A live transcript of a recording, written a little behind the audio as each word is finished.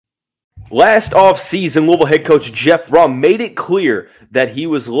Last offseason, Louisville head coach Jeff Brom made it clear that he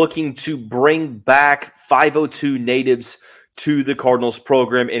was looking to bring back 502 natives to the Cardinals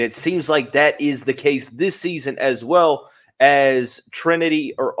program, and it seems like that is the case this season as well, as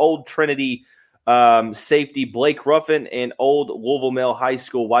Old Trinity safety Blake Ruffin and Old Louisville Male High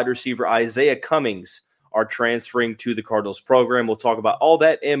School wide receiver Izayah Cummings are transferring to the Cardinals program. We'll talk about all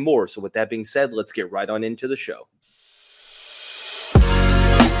that and more. So with that being said, let's get right on into the show.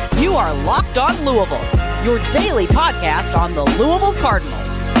 You are Locked On Louisville, your daily podcast on the Louisville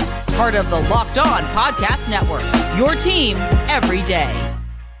Cardinals. Part of the Locked On Podcast Network, your team every day.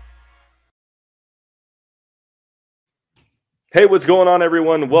 Hey, what's going on,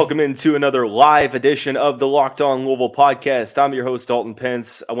 everyone? Welcome into another live edition of the Locked On Louisville podcast. I'm your host, Dalton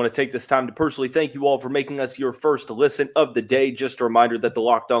Pence. I want to take this time to personally thank you all for making us your first listen of the day. Just a reminder that the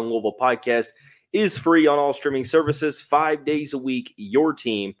Locked On Louisville podcast is free on all streaming services, 5 days a week, your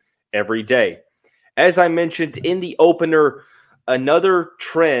team every day. As I mentioned in the opener, another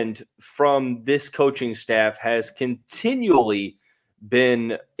trend from this coaching staff has continually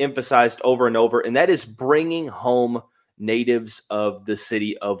been emphasized over and over, and that is bringing home natives of the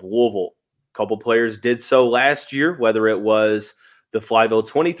city of Louisville. A couple players did so last year, whether it was the Flyville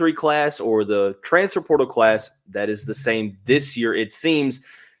 23 class or the transfer portal class. That is the same this year, it seems.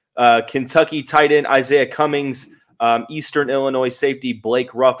 Kentucky tight end Izayah Cummings, Eastern Illinois safety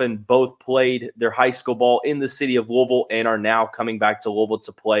Blake Ruffin both played their high school ball in the city of Louisville and are now coming back to Louisville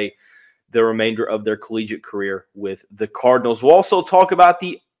to play the remainder of their collegiate career with the Cardinals. We'll also talk about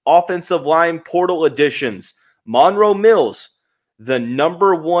the offensive line portal additions. Monroe Mills, the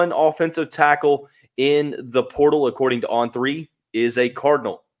number one offensive tackle in the portal, according to On3, is a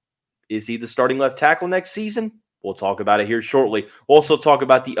Cardinal. Is he the starting left tackle next season? We'll talk about it here shortly. We'll also talk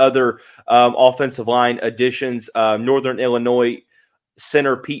about the other offensive line additions, Northern Illinois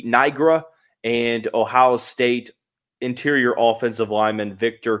center Pete Nigra and Ohio State interior offensive lineman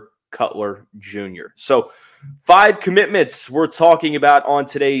Victor Cutler Jr. So 5 commitments we're talking about on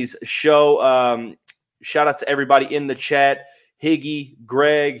today's show. Shout out to everybody in the chat, Higgy,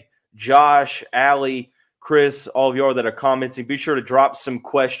 Greg, Josh, Allie, Chris, all of y'all that are commenting. Be sure to drop some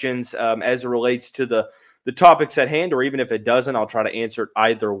questions as it relates to the topics at hand, or even if it doesn't, I'll try to answer it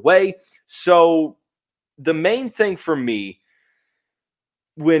either way. So the main thing for me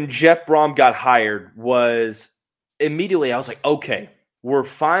when Jeff Brom got hired was immediately I was like, okay, we're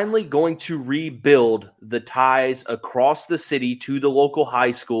finally going to rebuild the ties across the city to the local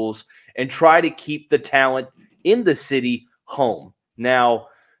high schools and try to keep the talent in the city home. Now,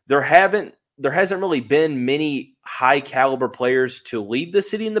 there hasn't really been many high caliber players to leave the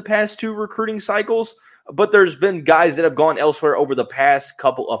city in the past 2 recruiting cycles, but there's been guys that have gone elsewhere over the past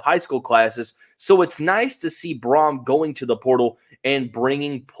couple of high school classes. So it's nice to see Brom going to the portal and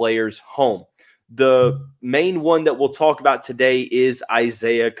bringing players home. The main one that we'll talk about today is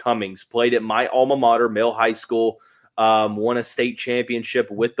Izayah Cummings. Played at my alma mater, Male High School, won a state championship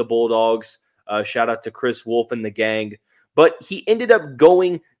with the Bulldogs. Shout out to Chris Wolf and the gang. But he ended up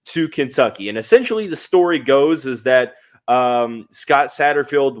going to Kentucky. And essentially the story goes is that Scott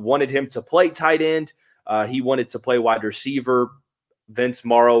Satterfield wanted him to play tight end. He wanted to play wide receiver. Vince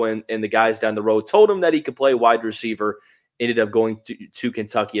Morrow and the guys down the road told him that he could play wide receiver. Ended up going to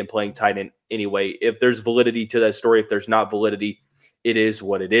Kentucky and playing tight end anyway. If there's validity to that story, if there's not validity, it is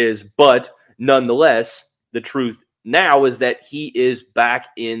what it is. But nonetheless, the truth now is that he is back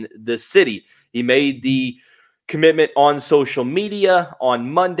in the city. He made the commitment on social media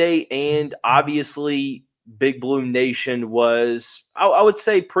on Monday, and obviously Big Blue Nation was, I would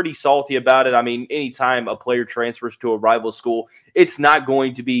say, pretty salty about it. I mean, anytime a player transfers to a rival school, it's not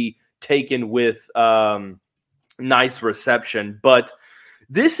going to be taken with nice reception. But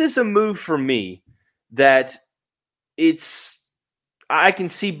this is a move for me that I can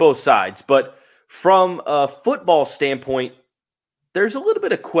see both sides. But from a football standpoint, there's a little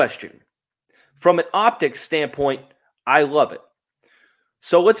bit of question. From an optics standpoint, I love it.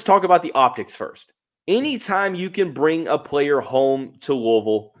 So let's talk about the optics first. Anytime you can bring a player home to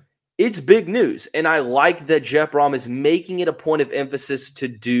Louisville, it's big news. And I like that Jeff Brom is making it a point of emphasis to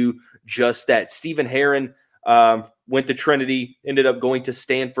do just that. Stephen Herron went to Trinity, ended up going to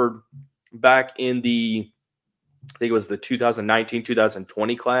Stanford back in the, I think it was the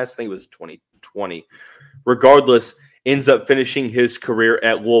 2019-2020 class. I think it was 2020. Regardless, ends up finishing his career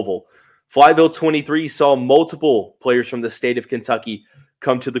at Louisville. Flyville 23 saw multiple players from the state of Kentucky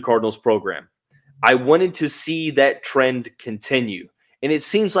come to the Cardinals program. I wanted to see that trend continue, and it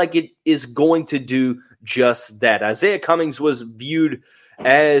seems like it is going to do just that. Izayah Cummings was viewed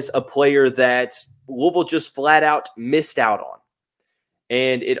as a player that Louisville just flat out missed out on.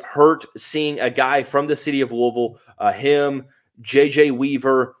 And it hurt seeing a guy from the city of Louisville, him, J.J.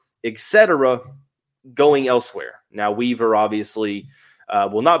 Weaver, etc., going elsewhere. Now, Weaver obviously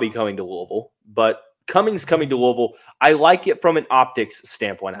will not be coming to Louisville, but Cummings coming to Louisville, I like it from an optics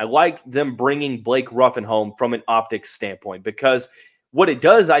standpoint. I like them bringing Blake Ruffin home from an optics standpoint, because what it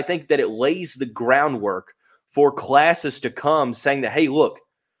does, I think that it lays the groundwork for classes to come saying that, hey, look,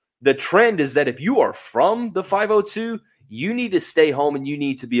 the trend is that if you are from the 502, you need to stay home and you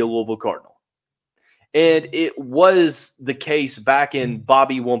need to be a Louisville Cardinal. And it was the case back in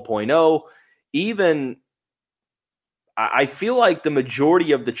Bobby 1.0. Even I feel like the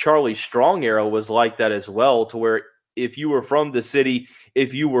majority of the Charlie Strong era was like that as well, to where if you were from the city,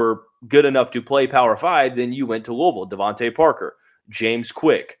 if you were good enough to play Power 5, then you went to Louisville. Devontae Parker, James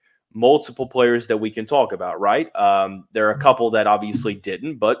Quick, multiple players that we can talk about, right? There are a couple that obviously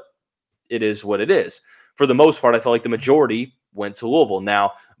didn't, but it is what it is. For the most part, I feel like the majority went to Louisville.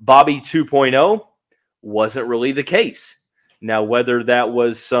 Now, Bobby 2.0 wasn't really the case. Now, whether that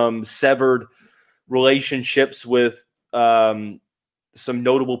was some severed relationships with some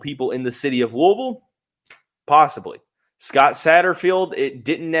notable people in the city of Louisville, possibly. Scott Satterfield, it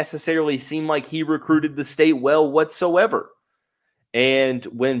didn't necessarily seem like he recruited the state well whatsoever. And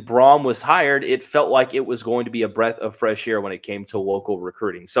when Braum was hired, it felt like it was going to be a breath of fresh air when it came to local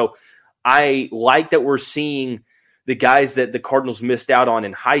recruiting. So I like that we're seeing the guys that the Cardinals missed out on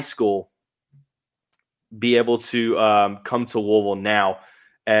in high school be able to come to Louisville now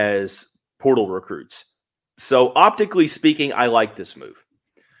as portal recruits. So optically speaking, I like this move.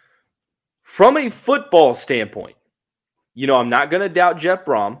 From a football standpoint, I'm not going to doubt Jeff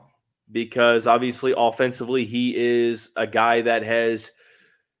Braum, because obviously offensively he is a guy that has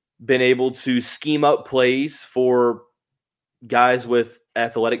been able to scheme up plays for guys with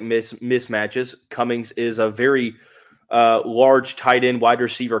athletic mismatches. Cummings is a very large tight end wide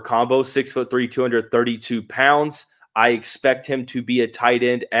receiver combo, 6'3", 232 pounds. I expect him to be a tight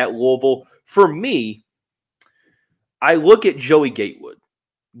end at Louisville. For me, I look at Joey Gatewood.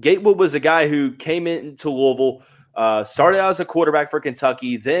 Gatewood was a guy who came into Louisville, started out as a quarterback for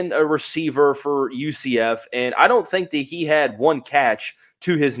Kentucky, then a receiver for UCF, and I don't think that he had one catch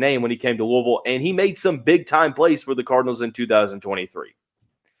to his name when he came to Louisville, and he made some big-time plays for the Cardinals in 2023.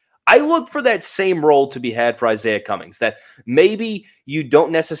 I look for that same role to be had for Izayah Cummings, that maybe you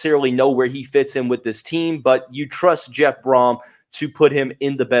don't necessarily know where he fits in with this team, but you trust Jeff Braum to put him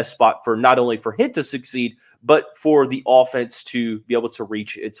in the best spot for not only for him to succeed, but for the offense to be able to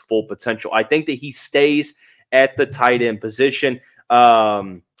reach its full potential. I think that he stays at the tight end position.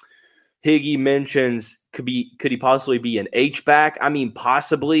 Higgy mentions, could he possibly be an H-back? I mean,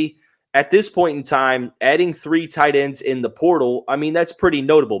 possibly. At this point in time, adding 3 tight ends in the portal, I mean, that's pretty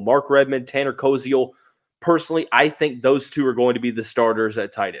notable. Mark Redmond, Tanner Koziel. Personally, I think those 2 are going to be the starters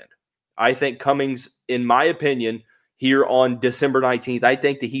at tight end. I think Cummings, in my opinion, here on December 19th, I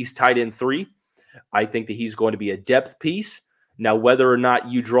think that he's tight end 3. I think that he's going to be a depth piece. Now, whether or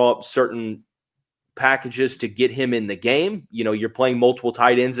not you draw up certain packages to get him in the game, you're playing multiple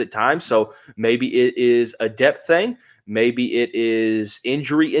tight ends at times, so maybe it is a depth thing. Maybe it is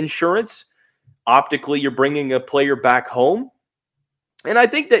injury insurance. Optically, you're bringing a player back home. And I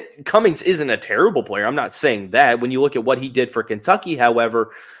think that Cummings isn't a terrible player. I'm not saying that. When you look at what he did for Kentucky,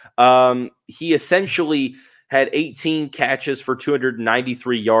 however, he essentially had 18 catches for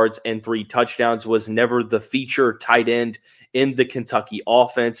 293 yards and 3 touchdowns, was never the feature tight end in the Kentucky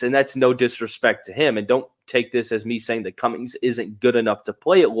offense. And that's no disrespect to him. And don't take this as me saying that Cummings isn't good enough to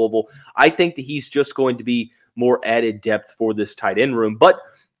play at Louisville. I think that he's just going to be more added depth for this tight end room. But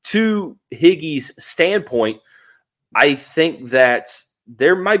to Higgy's standpoint, I think that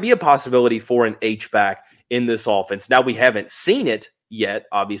there might be a possibility for an H-back in this offense. Now, we haven't seen it yet.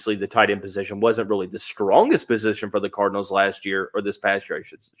 Obviously, the tight end position wasn't really the strongest position for the Cardinals last year, or this past year,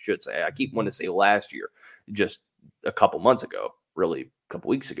 I should say. I keep wanting to say last year, just a couple months ago, really a couple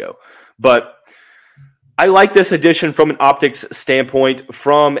weeks ago. But I like this addition from an optics standpoint,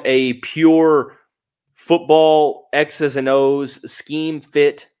 from a pure football X's and O's scheme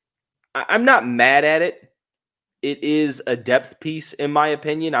fit. I'm not mad at it. It is a depth piece, in my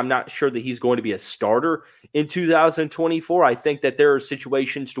opinion. I'm not sure that he's going to be a starter in 2024. I think that there are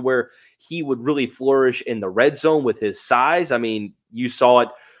situations to where he would really flourish in the red zone with his size. I mean, you saw it.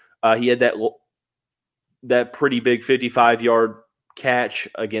 He had that pretty big 55-yard catch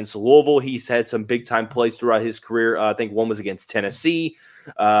against Louisville. He's had some big-time plays throughout his career. I think one was against Tennessee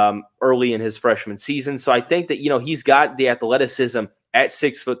early in his freshman season. So I think that, he's got the athleticism at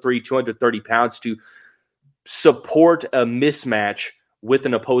 6'3", 230 pounds to support a mismatch with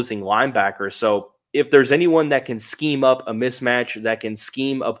an opposing linebacker. So if there's anyone that can scheme up a mismatch, that can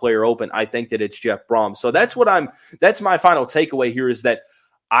scheme a player open, I think that it's Jeff Brom. So that's my final takeaway here, is that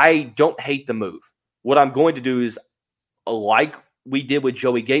I don't hate the move. What I'm going to do is, like we did with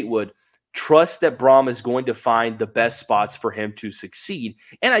Joey Gatewood, trust that Brom is going to find the best spots for him to succeed.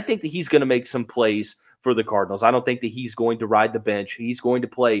 And I think that he's going to make some plays for the Cardinals. I don't think that he's going to ride the bench. He's going to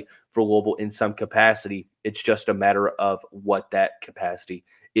play for Louisville in some capacity. It's just a matter of what that capacity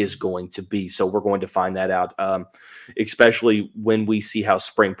is going to be. So we're going to find that out, especially when we see how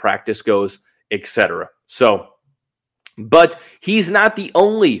spring practice goes, etc. So, but he's not the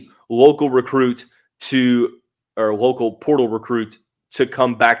only local portal recruit to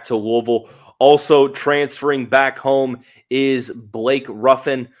come back to Louisville. Also transferring back home is Blake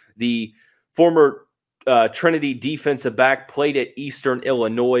Ruffin, the former Trinity defensive back, played at Eastern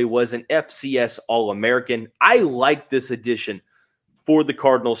Illinois, was an FCS All-American. I like this addition for the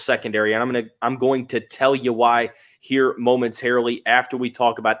Cardinals secondary, and I'm going to tell you why here momentarily after we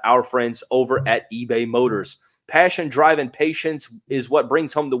talk about our friends over at eBay Motors. Passion, drive, and patience is what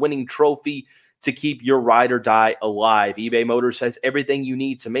brings home the winning trophy to keep your ride or die alive. eBay Motors has everything you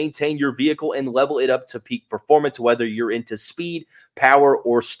need to maintain your vehicle and level it up to peak performance. Whether you're into speed, power,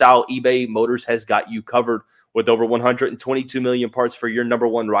 or style, eBay Motors has got you covered. With over 122 million parts for your number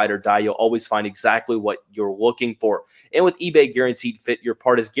one ride or die, you'll always find exactly what you're looking for. And with eBay Guaranteed Fit, your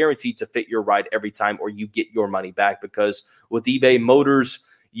part is guaranteed to fit your ride every time, or you get your money back. Because with eBay Motors,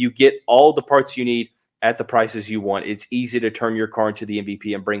 you get all the parts you need at the prices you want. It's easy to turn your car into the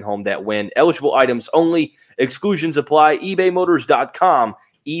MVP and bring home that win. Eligible items only. Exclusions apply. ebaymotors.com.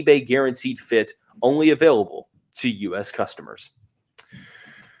 eBay Guaranteed Fit, only available to U.S. customers.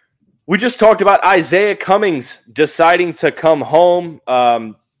 We just talked about Izayah Cummings deciding to come home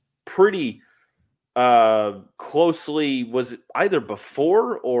pretty closely. Was it either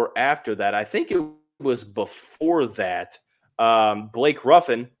before or after that? I think it was before that. Blake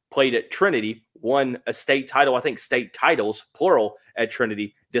Ruffin played at Trinity, won a state title, I think state titles, plural, at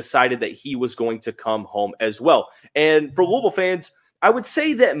Trinity, decided that he was going to come home as well. And for Louisville fans, I would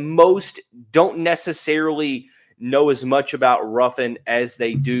say that most don't necessarily know as much about Ruffin as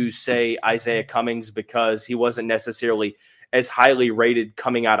they do, say, Izayah Cummings, because he wasn't necessarily as highly rated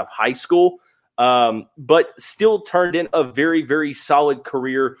coming out of high school, but still turned in a very, very solid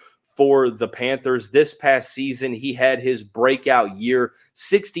career for the Panthers. This past season, he had his breakout year,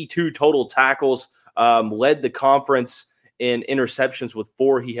 62 total tackles, led the conference in interceptions with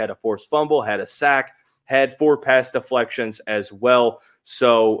 4. He had a forced fumble, had a sack, had 4 pass deflections as well.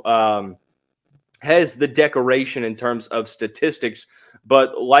 So, has the decoration in terms of statistics.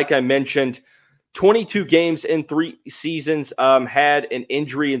 But like I mentioned, 22 games in 3 seasons, had an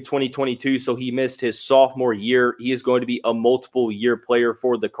injury in 2022, so he missed his sophomore year. He is going to be a multiple-year player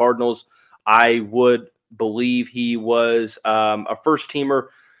for the Cardinals. I would believe he was a first-teamer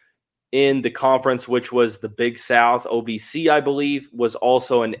in the conference, which was the Big South. OVC, I believe, was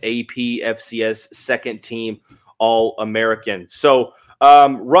also an AP FCS second-team All-American. So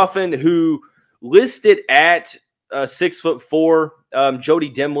Ruffin, who listed at 6'4",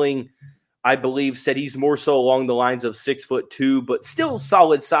 Jody Demling, I believe, said he's more so along the lines of 6'2", but still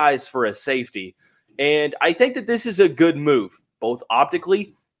solid size for a safety. And I think that this is a good move, both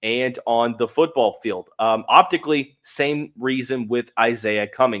optically and on the football field. Optically, same reason with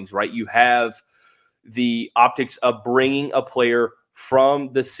Izayah Cummings, right? You have the optics of bringing a player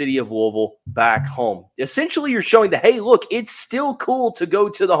from the city of Louisville back home. Essentially, you're showing that, hey, look, it's still cool to go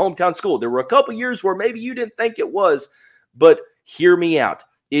to the hometown school. There were a couple years where maybe you didn't think it was, but hear me out.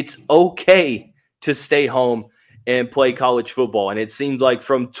 It's okay to stay home and play college football. And it seemed like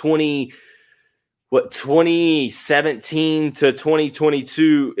from 2017 to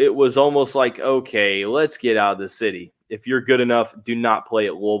 2022, it was almost like, okay, let's get out of the city. If you're good enough, do not play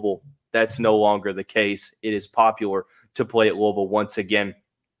at Louisville. That's no longer the case. It is popular to play at Louisville once again.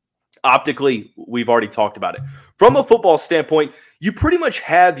 Optically, we've already talked about it. From a football standpoint, you pretty much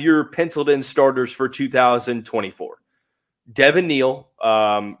have your penciled-in starters for 2024. Devin Neal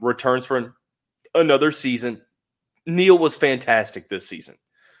returns for another season. Neal was fantastic this season.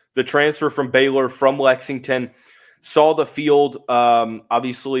 The transfer from Baylor, from Lexington, saw the field,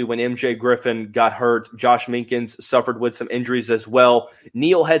 obviously, when MJ Griffin got hurt. Josh Minkins suffered with some injuries as well.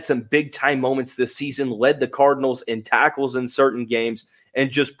 Neal had some big-time moments this season, led the Cardinals in tackles in certain games,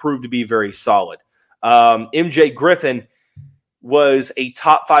 and just proved to be very solid. MJ Griffin was a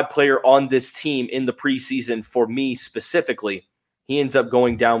top 5 player on this team in the preseason for me specifically. He ends up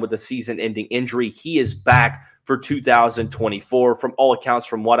going down with a season-ending injury. He is back for 2024. From all accounts,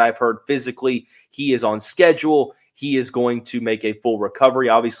 from what I've heard physically, he is on schedule. he is going to make a full recovery.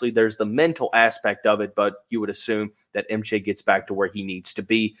 Obviously, there's the mental aspect of it, but you would assume that MJ gets back to where he needs to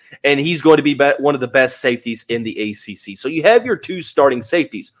be, and he's going to be one of the best safeties in the ACC. So you have your two starting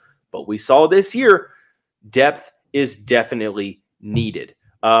safeties, but we saw this year, depth is definitely needed.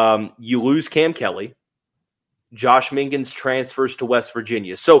 You lose Cam Kelly. Josh Minkins transfers to West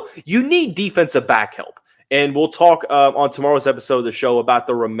Virginia. So you need defensive back help. And we'll talk on tomorrow's episode of the show about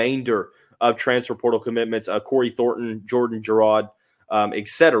the remainder of transfer portal commitments, Corey Thornton, Jordan Gerard,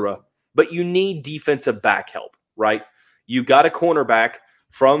 etc. But you need defensive back help, right? You got a cornerback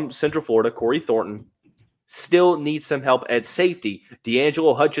from Central Florida, Corey Thornton, still needs some help at safety.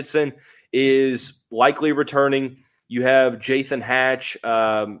 D'Angelo Hutchinson is likely returning. You have Jathan Hatch,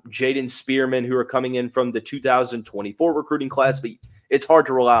 Jaden Spearman, who are coming in from the 2024 recruiting class, but it's hard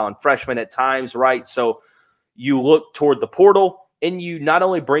to rely on freshmen at times, right? So you look toward the portal, and you not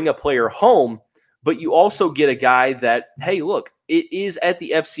only bring a player home, but you also get a guy that, hey, look, it is at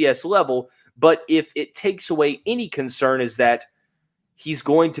the FCS level, but if it takes away any concern is that he's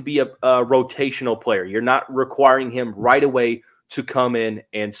going to be a rotational player. You're not requiring him right away to come in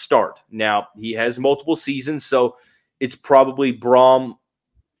and start. Now, he has multiple seasons, so it's probably Brom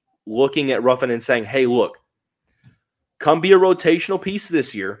looking at Ruffin and saying, hey, look, come be a rotational piece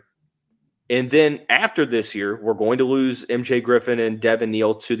this year. And then after this year, we're going to lose MJ Griffin and Devin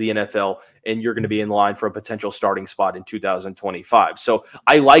Neal to the NFL, and you're going to be in line for a potential starting spot in 2025. So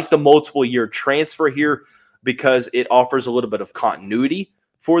I like the multiple year transfer here because it offers a little bit of continuity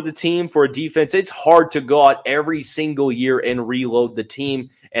for the team, for a defense. It's hard to go out every single year and reload the team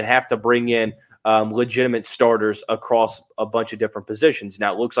and have to bring in legitimate starters across a bunch of different positions.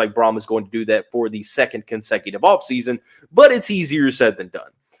 Now, it looks like Brom is going to do that for the second consecutive offseason, but it's easier said than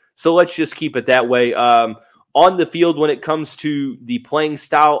done. So let's just keep it that way. On the field, when it comes to the playing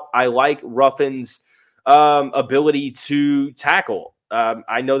style, I like Ruffin's ability to tackle.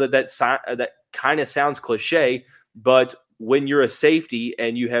 I know that kind of sounds cliche, but when you're a safety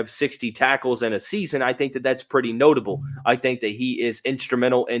and you have 60 tackles in a season, I think that that's pretty notable. I think that he is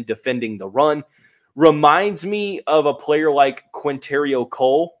instrumental in defending the run. Reminds me of a player like Quinterio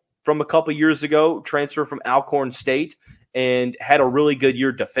Cole from a couple years ago, transferred from Alcorn State, and had a really good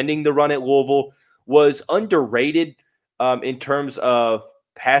year defending the run at Louisville. Was underrated in terms of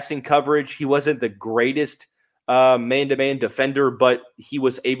passing coverage. He wasn't the greatest man-to-man defender, but he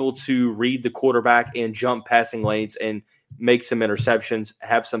was able to read the quarterback and jump passing lanes and make some interceptions,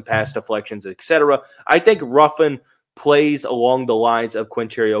 have some pass deflections, etc. I think Ruffin plays along the lines of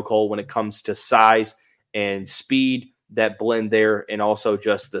Quinterio Cole when it comes to size and speed, that blend there, and also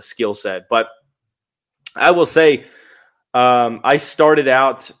just the skill set. But I will say I started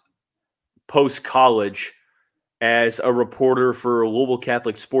out post-college as a reporter for Louisville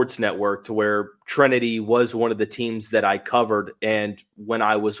Catholic Sports Network, to where Trinity was one of the teams that I covered. And when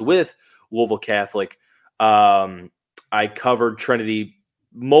I was with Louisville Catholic, I covered Trinity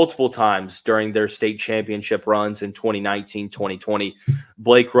multiple times during their state championship runs in 2019, 2020.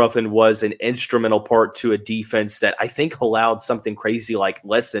 Blake Ruffin was an instrumental part to a defense that I think allowed something crazy like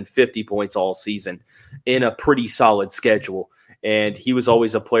less than 50 points all season in a pretty solid schedule. And he was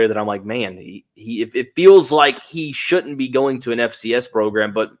always a player that I'm like, man, it feels like he shouldn't be going to an FCS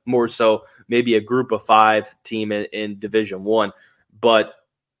program, but more so maybe a group of 5 team in Division I. But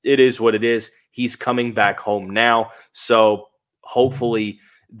it is what it is. He's coming back home now. So hopefully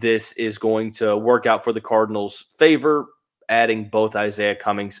this is going to work out for the Cardinals' favor, adding both Izayah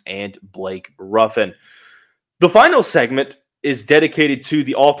Cummings and Blake Ruffin. The final segment is dedicated to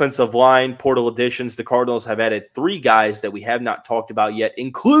the offensive line portal additions. The Cardinals have added 3 guys that we have not talked about yet,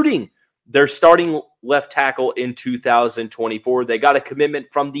 including their starting left tackle in 2024. They got a commitment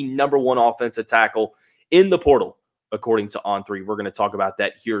from the number 1 offensive tackle in the portal, according to On3. We're going to talk about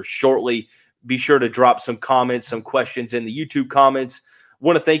that here shortly. Be sure to drop some comments, some questions in the YouTube comments.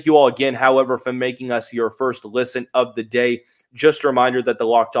 Want to thank you all again, however, for making us your first listen of the day. Just a reminder that the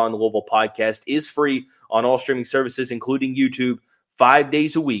Locked On Louisville podcast is free on all streaming services, including YouTube, 5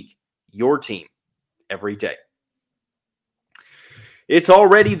 days a week. Your team every day. It's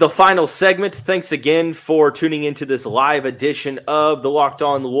already the final segment. Thanks again for tuning into this live edition of the Locked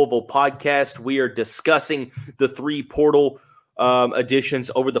On Louisville podcast. We are discussing the 3 portal additions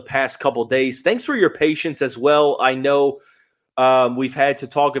over the past couple days. Thanks for your patience as well. I know we've had to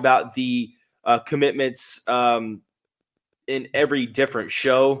talk about the commitments in every different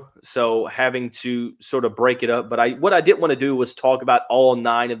show, so having to sort of break it up. But what I didn't want to do was talk about all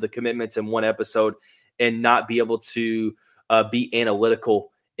 9 of the commitments in one episode and not be able to be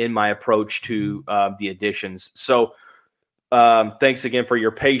analytical in my approach to the additions. So thanks again for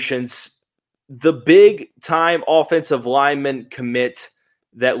your patience. the big time offensive lineman commit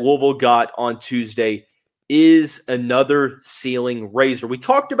that Louisville got on Tuesday is another ceiling raiser. We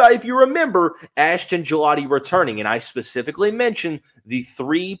talked about, if you remember, Ashton Gelati returning, and I specifically mentioned the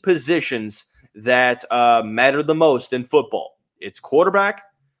three positions that matter the most in football. It's quarterback,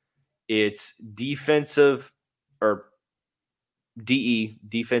 it's defensive or DE,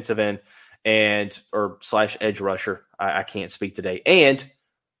 defensive end, and or / edge rusher. I can't speak today, and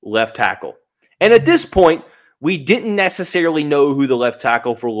left tackle. And at this point, we didn't necessarily know who the left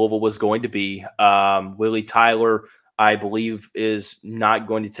tackle for Louisville was going to be. Willie Tyler, I believe, is not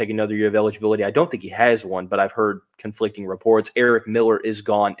going to take another year of eligibility. I don't think he has one, but I've heard conflicting reports. Eric Miller is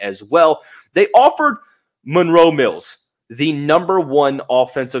gone as well. They offered Monroe Mills, the number one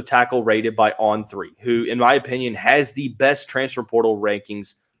offensive tackle rated by On3, who, in my opinion, has the best transfer portal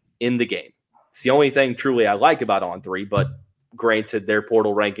rankings in the game. It's the only thing truly I like about On3, but granted, their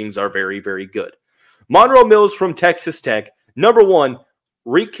portal rankings are very, very good. Monroe Mills from Texas Tech, number one,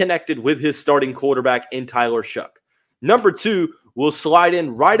 reconnected with his starting quarterback in Tyler Shuck. Number two, will slide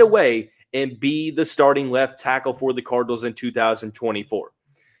in right away and be the starting left tackle for the Cardinals in 2024.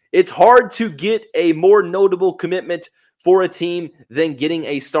 It's hard to get a more notable commitment for a team than getting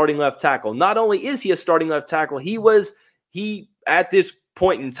a starting left tackle. Not only is he a starting left tackle, he at this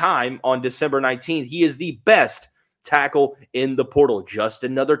point in time on December 19th, he is the best tackle in the portal. Just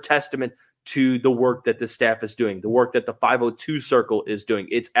another testament to the work that the staff is doing, the work that the 502 circle is doing.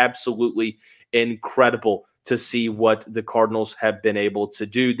 It's absolutely incredible to see what the Cardinals have been able to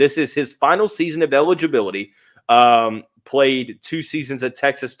do. This is his final season of eligibility. Played 2 seasons at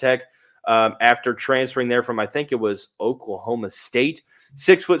Texas Tech after transferring there from, I think it was Oklahoma State.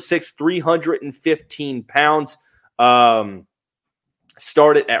 6'6", 315 pounds.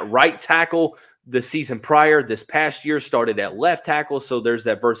 Started at right tackle the season prior. This past year started at left tackle, so there's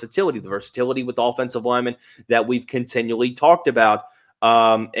that versatility, the versatility with offensive linemen that we've continually talked about,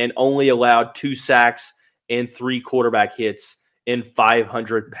 and only allowed 2 sacks and 3 quarterback hits in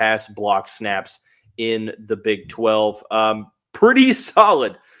 500 pass block snaps in the Big 12. Pretty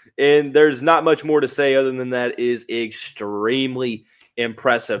solid, and there's not much more to say other than that is extremely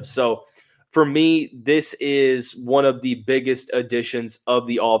impressive. So for me, this is one of the biggest additions of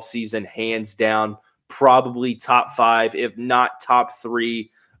the offseason, hands down, probably top 5, if not top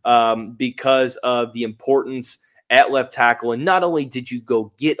 3, because of the importance at left tackle. And not only did you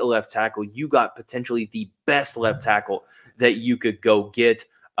go get a left tackle, you got potentially the best left tackle that you could go get,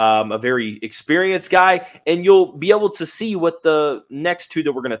 a very experienced guy. And you'll be able to see what the next 2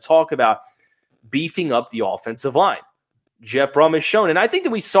 that we're going to talk about, beefing up the offensive line. Jeff Brum has shown, and I think that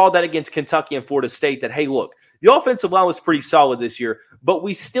we saw that against Kentucky and Florida State, that, hey, look, the offensive line was pretty solid this year, but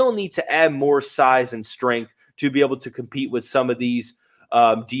we still need to add more size and strength to be able to compete with some of these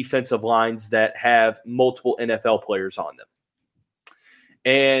defensive lines that have multiple NFL players on them.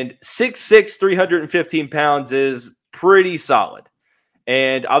 And 6'6", 315 pounds is pretty solid.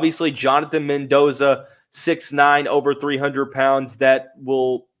 And obviously Jonathan Mendoza, 6'9", over 300 pounds, that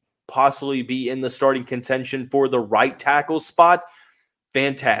will possibly be in the starting contention for the right tackle spot.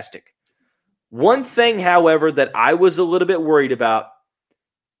 Fantastic. One thing, however, that I was a little bit worried about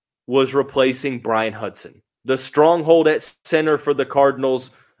was replacing Brian Hudson, the stronghold at center for the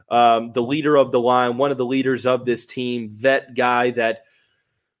Cardinals, the leader of the line, one of the leaders of this team, vet guy, that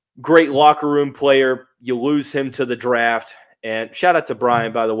great locker room player. You lose him to the draft. And shout out to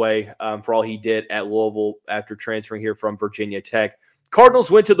Brian, by the way, for all he did at Louisville after transferring here from Virginia Tech.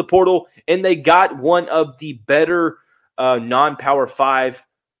 Cardinals went to the portal, and they got one of the better non-Power 5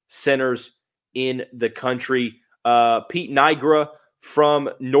 centers in the country. Pete Nigra from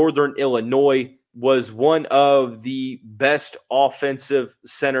Northern Illinois was one of the best offensive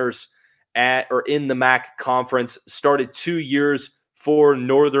centers in the MAC conference. Started 2 years for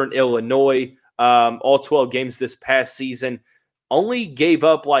Northern Illinois, all 12 games this past season. Only gave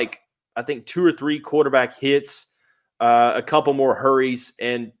up, I think 2 or 3 quarterback hits, a couple more hurries.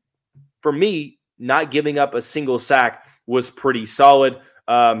 And for me, not giving up a single sack was pretty solid.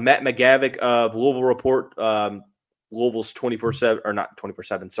 Matt McGavick of Louisville Report, Louisville's 24/7, or not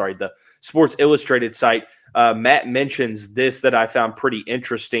 24/7, sorry, the Sports Illustrated site. Matt mentions this that I found pretty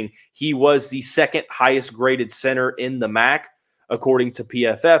interesting. He was the second highest graded center in the MAC, according to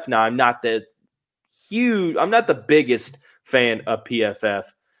PFF. Now, I'm not the biggest fan of PFF,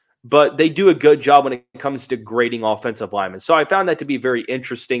 but they do a good job when it comes to grading offensive linemen. So I found that to be very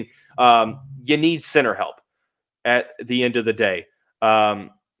interesting. You need center help at the end of the day.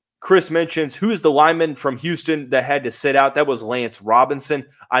 Chris mentions, who is the lineman from Houston that had to sit out? That was Lance Robinson.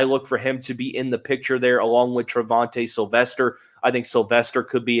 I look for him to be in the picture there along with Trevante Sylvester. I think Sylvester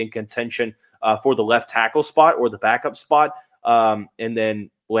could be in contention for the left tackle spot or the backup spot. And then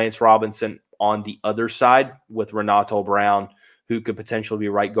Lance Robinson on the other side with Renato Brown, who could potentially be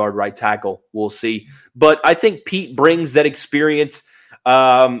right guard, right tackle. We'll see. But I think Pete brings that experience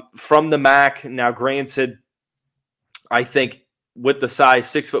from the MAC. Now, granted, I think with the size,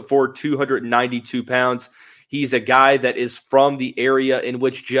 6'4", 292 pounds, he's a guy that is from the area in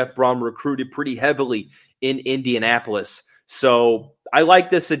which Jeff Brom recruited pretty heavily in Indianapolis. So I like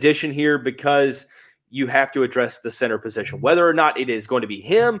this addition here because you have to address the center position, whether or not it is going to be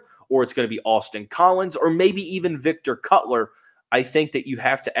him or it's going to be Austin Collins or maybe even Victor Cutler. I think that you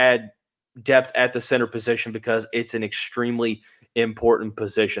have to add depth at the center position because it's an extremely important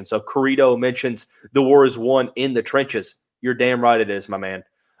position. So Carrito mentions the war is won in the trenches. You're damn right it is, my man.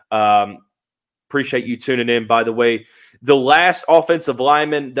 Appreciate you tuning in. By the way, the last offensive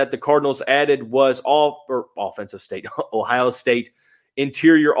lineman that the Cardinals added was Ohio State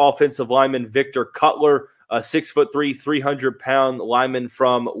interior offensive lineman Victor Cutler, a 6'3", 300-pound lineman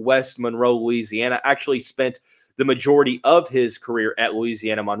from West Monroe, Louisiana. Actually spent the majority of his career at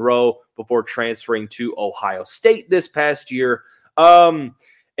Louisiana Monroe before transferring to Ohio State this past year.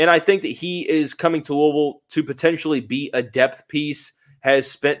 And I think that he is coming to Louisville to potentially be a depth piece, has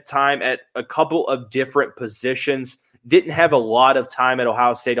spent time at a couple of different positions, didn't have a lot of time at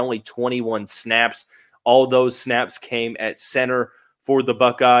Ohio State, only 21 snaps. All those snaps came at center for the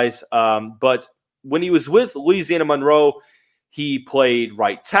Buckeyes. But when he was with Louisiana Monroe, he played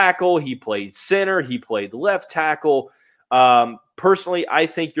right tackle, he played center, he played left tackle. Personally, I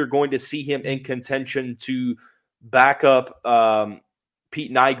think you're going to see him in contention to back up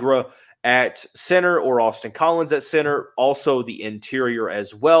Pete Nigra at center or Austin Collins at center, also the interior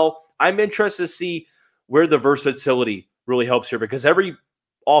as well. I'm interested to see where the versatility really helps here because every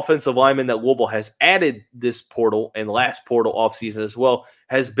offensive lineman that Louisville has added this portal and last portal offseason as well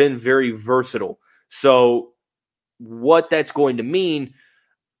has been very versatile. So what that's going to mean,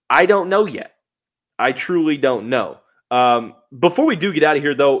 I don't know yet. I truly don't know. Before we do get out of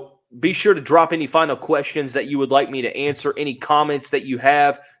here, though, be sure to drop any final questions that you would like me to answer, any comments that you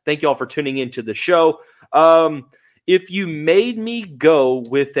have. Thank you all for tuning into the show. If you made me go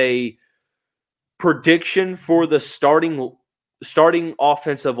with a prediction for the starting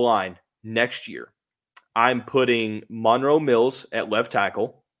offensive line next year, I'm putting Monroe Mills at left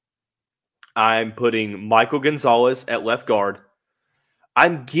tackle. I'm putting Michael Gonzalez at left guard.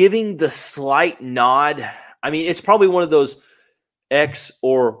 I'm giving the slight nod. I mean, it's probably one of those X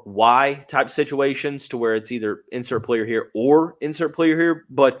or Y type situations to where it's either insert player here or insert player here.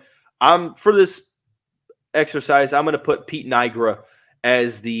 But for this exercise, I'm going to put Pete Nigra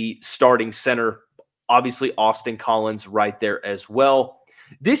as the starting center. Obviously, Austin Collins right there as well.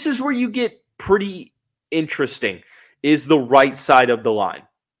 This is where you get pretty interesting, is the right side of the line.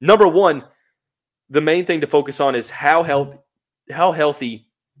 Number one, the main thing to focus on is how healthy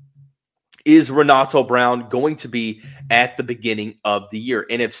is Renato Brown going to be at the beginning of the year?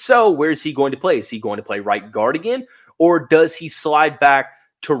 And if so, where is he going to play? Is he going to play right guard again? Or does he slide back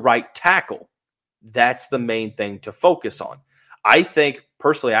to right tackle? That's the main thing to focus on. I think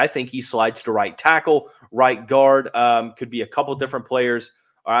he slides to right tackle, right guard. Could be a couple different players.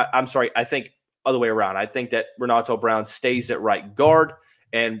 I think other way around. I think that Renato Brown stays at right guard,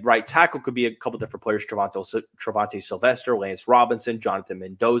 and right tackle could be a couple different players: Travante Sylvester, Lance Robinson, Jonathan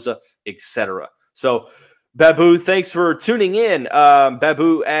Mendoza, etc. So, Babu, thanks for tuning in.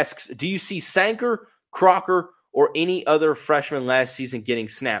 Babu asks, do you see Sanker, Crocker, or any other freshman last season getting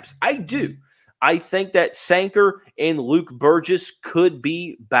snaps? I do. I think that Sanker and Luke Burgess could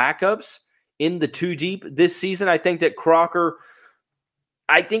be backups in the two deep this season. I think that Crocker,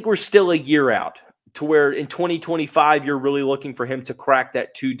 I think we're still a year out to where in 2025, you're really looking for him to crack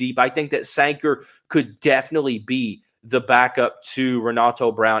that two deep. I think that Sanker could definitely be the backup to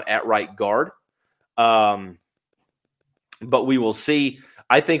Renato Brown at right guard. But we will see.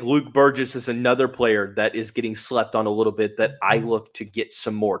 I think Luke Burgess is another player that is getting slept on a little bit that I look to get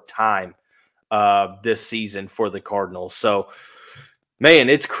some more time this season for the Cardinals. So, man,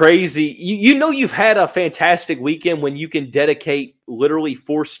 it's crazy. You know you've had a fantastic weekend when you can dedicate literally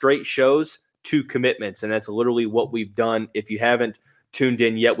 4 straight shows to commitments, and that's literally what we've done. If you haven't tuned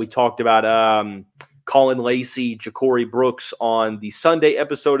in yet, we talked about Colin Lacey, Ja'Cory Brooks on the Sunday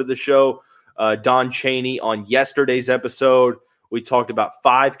episode of the show, Don Chaney on yesterday's episode. We talked about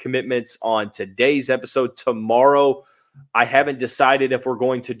 5 commitments on today's episode. Tomorrow, I haven't decided if we're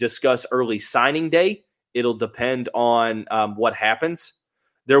going to discuss early signing day. It'll depend on what happens.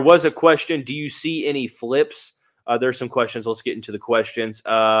 There was a question, do you see any flips? There's some questions. Let's get into the questions.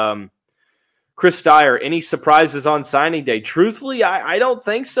 Chris Dyer, any surprises on signing day? Truthfully, I don't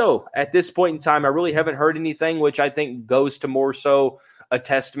think so. At this point in time, I really haven't heard anything, which I think goes to more so a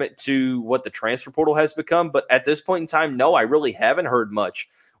testament to what the transfer portal has become. But at this point in time, no, I really haven't heard much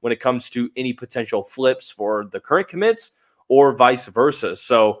when it comes to any potential flips for the current commits or vice versa.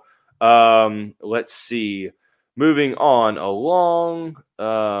 So let's see. Moving on along.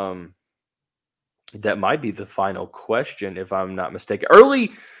 That might be the final question, if I'm not mistaken.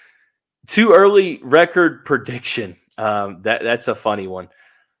 Too early record prediction. That's a funny one.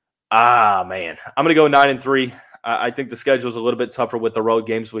 Man. I'm going to go 9-3. I think the schedule is a little bit tougher with the road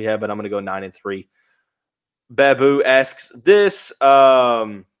games we have, but I'm going to go 9-3. Babu asks this.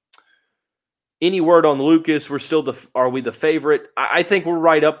 Any word on Lucas? Are we the favorite? I think we're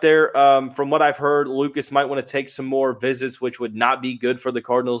right up there. From what I've heard, Lucas might want to take some more visits, which would not be good for the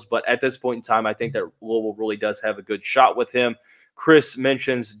Cardinals. But at this point in time, I think that Louisville really does have a good shot with him. Chris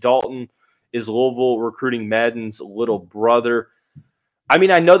mentions Dalton is Louisville recruiting Madden's little brother. I mean,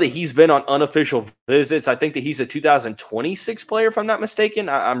 I know that he's been on unofficial visits. I think that he's a 2026 player, if I'm not mistaken.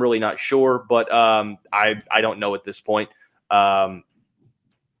 I'm really not sure, but I don't know at this point.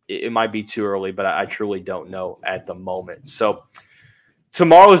 It might be too early, but I truly don't know at the moment. So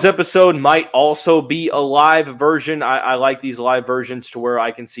tomorrow's episode might also be a live version. I like these live versions to where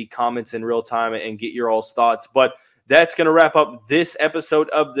I can see comments in real time and get your all's thoughts. But that's going to wrap up this episode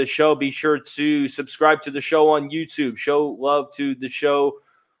of the show. Be sure to subscribe to the show on YouTube. Show love to the show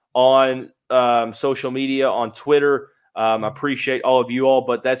on social media, on Twitter. I appreciate all of you all,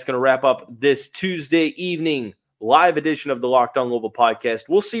 but that's going to wrap up this Tuesday evening live edition of the Locked On Louisville podcast.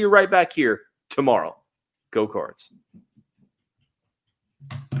 We'll see you right back here tomorrow. Go Cards.